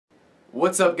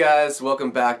What's up, guys?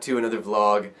 Welcome back to another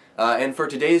vlog. And for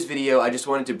today's video, I just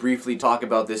wanted to briefly talk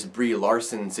about this Brie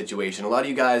Larson situation. A lot of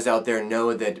you guys out there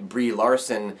know that Brie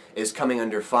Larson is coming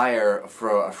under fire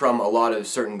from a lot of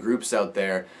certain groups out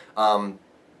there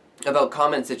about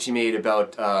comments that she made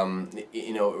about,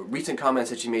 recent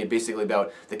comments that she made basically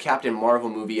about the Captain Marvel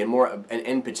movie and and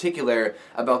in particular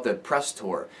about the press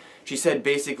tour. She said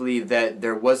basically that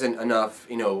there wasn't enough,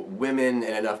 women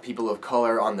and enough people of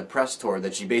color on the press tour,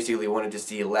 that she basically wanted to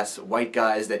see less white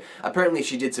guys, that apparently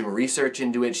she did some research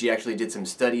into it, she actually did some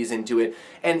studies into it,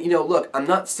 and, look, I'm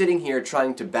not sitting here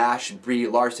trying to bash Brie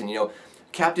Larson,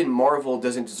 Captain Marvel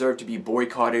doesn't deserve to be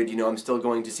boycotted. I'm still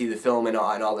going to see the film and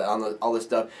all this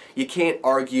stuff. You can't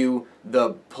argue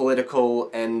the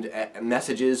political and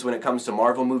messages when it comes to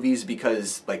Marvel movies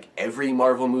because, like, every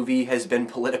Marvel movie has been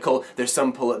political. There's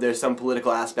some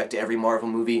political aspect to every Marvel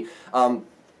movie.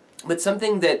 But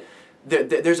something that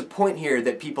there's a point here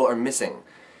that people are missing,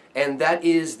 and that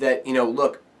is that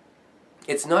look,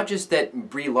 it's not just that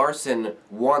Brie Larson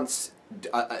wants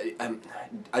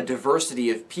a diversity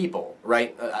of people,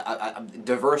 right?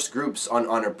 Diverse groups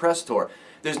on a press tour.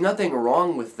 There's nothing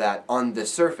wrong with that on the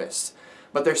surface.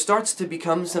 But there starts to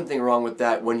become something wrong with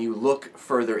that when you look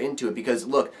further into it. Because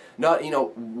look,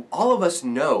 all of us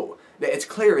know that it's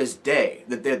clear as day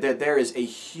that there is a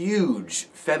huge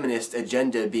feminist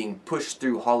agenda being pushed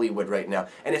through Hollywood right now.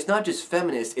 And it's not just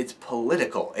feminist, it's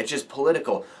political. It's just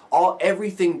political.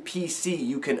 Everything PC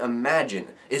you can imagine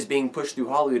is being pushed through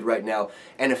Hollywood right now,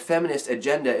 and a feminist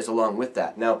agenda is along with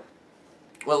that. Now,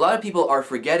 what a lot of people are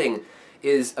forgetting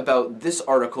is about this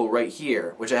article right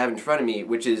here, which I have in front of me,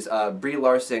 which is Brie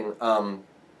Larson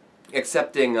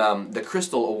accepting the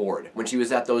Crystal Award when she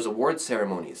was at those awards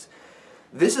ceremonies.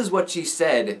 This is what she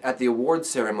said at the awards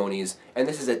ceremonies, and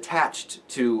this is attached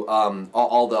to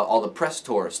all the press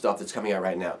tour stuff that's coming out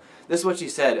right now. This is what she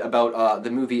said about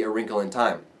the movie A Wrinkle in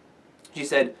Time. She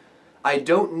said, "I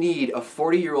don't need a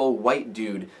 40-year-old white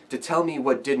dude to tell me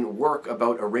what didn't work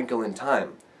about A Wrinkle in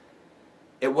Time.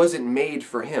 It wasn't made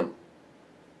for him.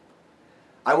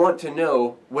 I want to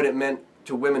know what it meant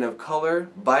to women of color,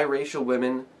 biracial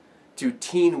women, to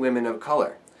teen women of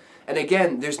color." And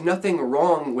again, there's nothing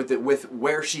wrong with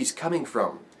where she's coming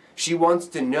from. She wants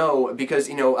to know because,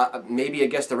 maybe I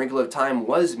guess The Wrinkle of Time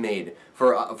was made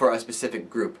for a specific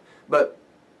group. But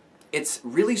it's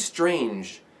really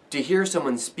strange to hear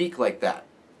someone speak like that.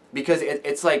 Because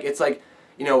it's like,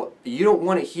 you don't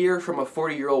want to hear from a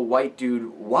 40-year-old white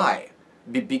dude. Why?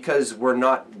 Because we're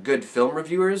not good film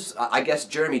reviewers? I guess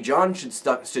Jeremy John should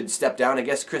step down. I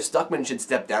guess Chris Stuckman should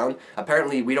step down.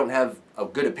 Apparently we don't have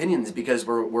good opinions because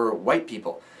we're white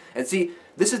people. And see,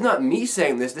 this is not me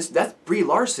saying this. That's Brie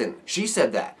Larson. She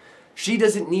said that. She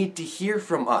doesn't need to hear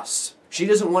from us. She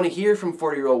doesn't want to hear from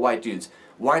 40-year-old white dudes.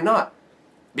 Why not?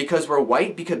 Because we're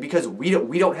white? Because we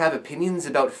don't have opinions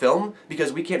about film?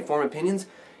 Because we can't form opinions?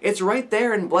 It's right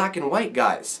there in black and white,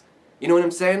 guys. You know what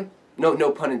I'm saying?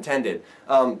 No pun intended.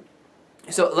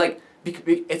 So, like,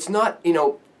 it's not,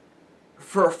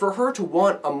 for her to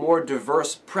want a more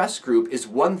diverse press group is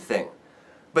one thing.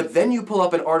 But then you pull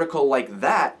up an article like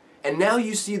that, and now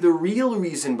you see the real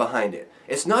reason behind it.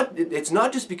 It's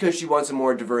not just because she wants a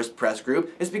more diverse press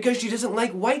group, it's because she doesn't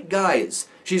like white guys.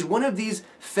 She's one of these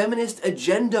feminist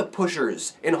agenda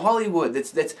pushers in Hollywood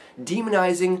that's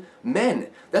demonizing men.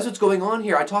 That's what's going on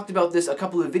here. I talked about this a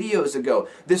couple of videos ago.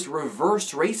 This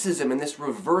reverse racism and this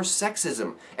reverse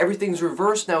sexism. Everything's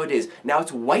reversed nowadays. Now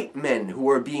it's white men who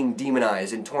are being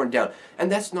demonized and torn down.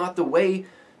 And that's not the way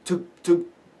to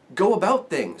go about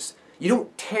things. You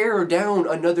don't tear down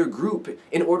another group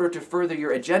in order to further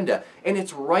your agenda. And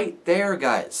it's right there,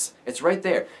 guys. It's right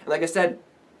there. And like I said,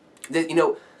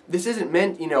 this isn't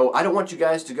meant, I don't want you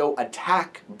guys to go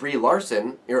attack Brie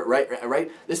Larson, right?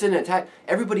 This isn't an attack.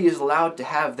 Everybody is allowed to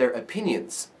have their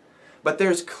opinions. But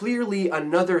there's clearly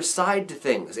another side to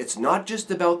things. It's not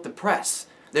just about the press.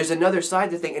 There's another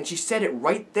side to things, and she said it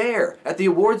right there at the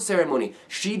awards ceremony.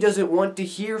 She doesn't want to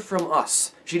hear from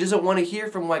us. She doesn't want to hear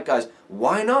from white guys.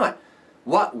 Why not?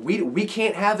 What, we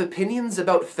can't have opinions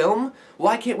about film?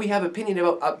 Why can't we have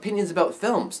opinions about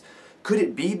films? Could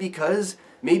it be because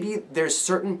maybe there's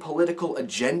certain political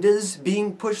agendas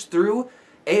being pushed through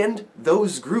and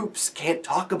those groups can't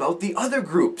talk about the other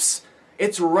groups?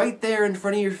 It's right there in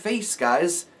front of your face,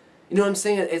 guys. You know what I'm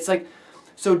saying? It's like,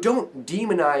 so don't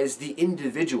demonize the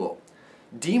individual.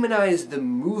 Demonize the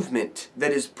movement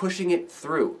that is pushing it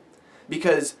through.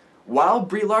 Because while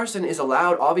Brie Larson is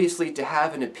allowed, obviously, to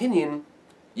have an opinion,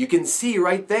 you can see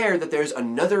right there that there's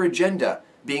another agenda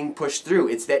being pushed through.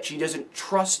 It's that she doesn't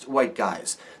trust white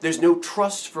guys. There's no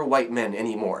trust for white men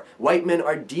anymore. White men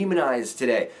are demonized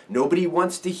today. Nobody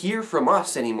wants to hear from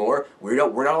us anymore. We're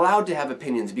not allowed to have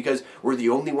opinions because we're the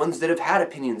only ones that have had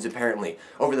opinions, apparently,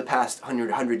 over the past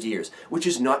 100 years, which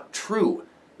is not true.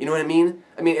 You know what I mean?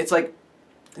 I mean, it's like,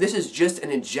 this is just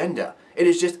an agenda. It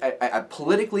is just a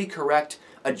politically correct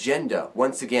agenda,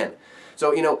 once again.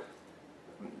 So, you know,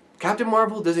 Captain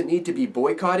Marvel doesn't need to be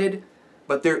boycotted,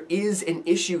 but there is an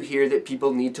issue here that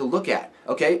people need to look at,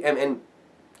 okay? And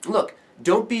look,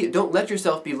 don't let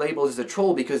yourself be labeled as a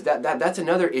troll, because that's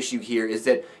another issue here, is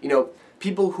that, you know,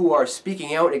 people who are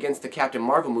speaking out against the Captain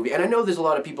Marvel movie, and I know there's a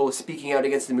lot of people speaking out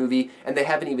against the movie and they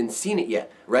haven't even seen it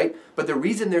yet, right? But the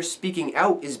reason they're speaking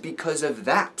out is because of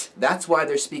that. That's why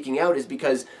they're speaking out, is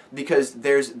because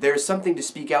there's something to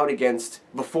speak out against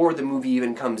before the movie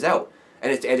even comes out.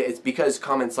 And it's because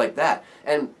comments like that.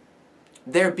 And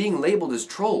they're being labeled as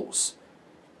trolls.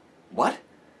 What?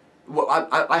 Well,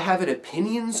 I have an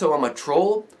opinion, so I'm a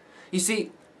troll? You see,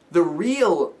 the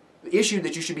real issue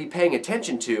that you should be paying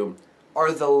attention to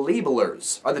are the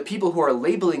labelers, are the people who are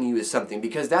labeling you as something,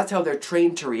 because that's how they're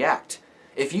trained to react.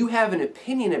 If you have an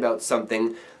opinion about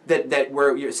something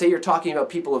say you're talking about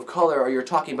people of color, or you're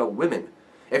talking about women.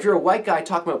 If you're a white guy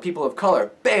talking about people of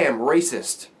color, bam,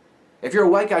 racist. If you're a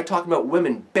white guy talking about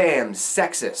women, bam,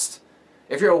 sexist.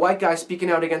 If you're a white guy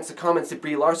speaking out against the comments that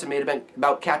Brie Larson made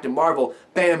about Captain Marvel,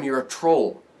 bam, you're a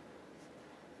troll.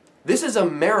 This is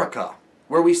America,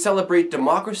 where we celebrate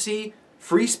democracy,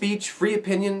 free speech, free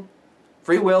opinion,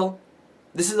 free will.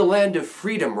 This is the land of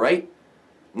freedom, right?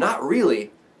 Not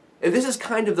really. This is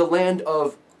kind of the land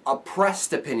of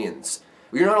oppressed opinions.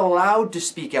 You're not allowed to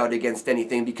speak out against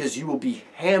anything because you will be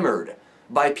hammered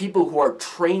by people who are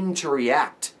trained to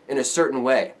react in a certain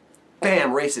way.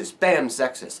 Bam, racist, bam,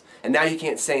 sexist. And now you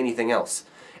can't say anything else.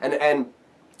 And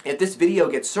if this video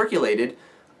gets circulated,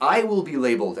 I will be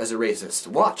labeled as a racist.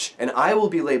 Watch. And I will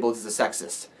be labeled as a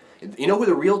sexist. You know who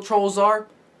the real trolls are?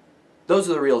 Those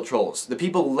are the real trolls. The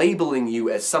people labeling you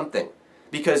as something.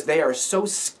 Because they are so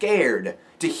scared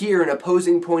to hear an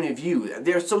opposing point of view.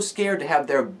 They're so scared to have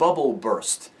their bubble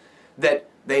burst that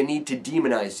they need to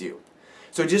demonize you.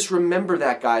 So just remember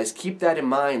that, guys. Keep that in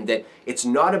mind, that it's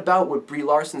not about what Brie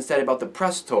Larson said about the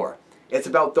press tour. It's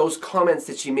about those comments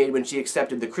that she made when she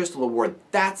accepted the Crystal Award.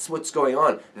 That's what's going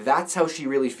on. That's how she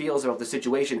really feels about the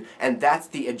situation, and that's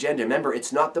the agenda. Remember,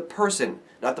 it's not the person,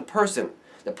 not the person.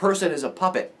 The person is a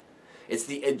puppet. It's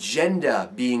the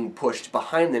agenda being pushed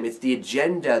behind them. It's the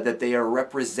agenda that they are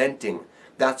representing.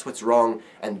 That's what's wrong,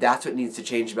 and that's what needs to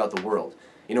change about the world.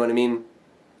 You know what I mean?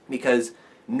 Because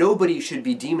nobody should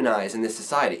be demonized in this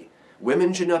society.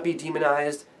 Women should not be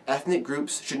demonized, ethnic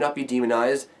groups should not be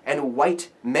demonized, and white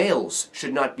males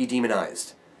should not be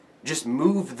demonized. Just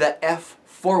move the F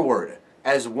forward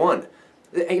as one.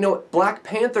 You know, Black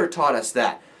Panther taught us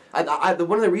that. One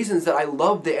of the reasons that I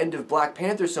loved the end of Black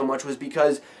Panther so much was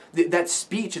because that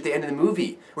speech at the end of the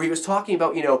movie, where he was talking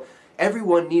about, you know,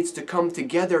 everyone needs to come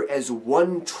together as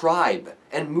one tribe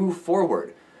and move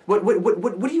forward. What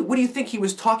do you think he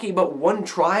was talking about? One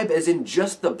tribe as in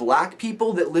just the black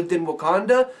people that lived in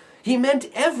Wakanda? He meant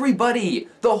everybody,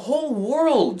 the whole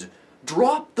world.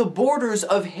 Drop the borders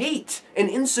of hate and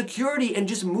insecurity and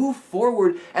just move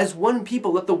forward as one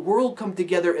people. Let the world come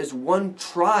together as one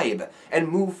tribe and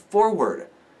move forward.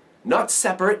 Not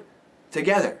separate,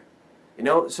 together. You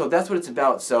know, so that's what it's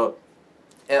about. So,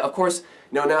 of course,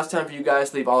 you know, now it's time for you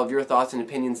guys to leave all of your thoughts and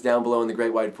opinions down below in the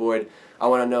great white void. I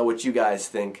want to know what you guys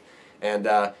think. And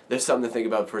there's something to think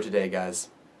about for today, guys.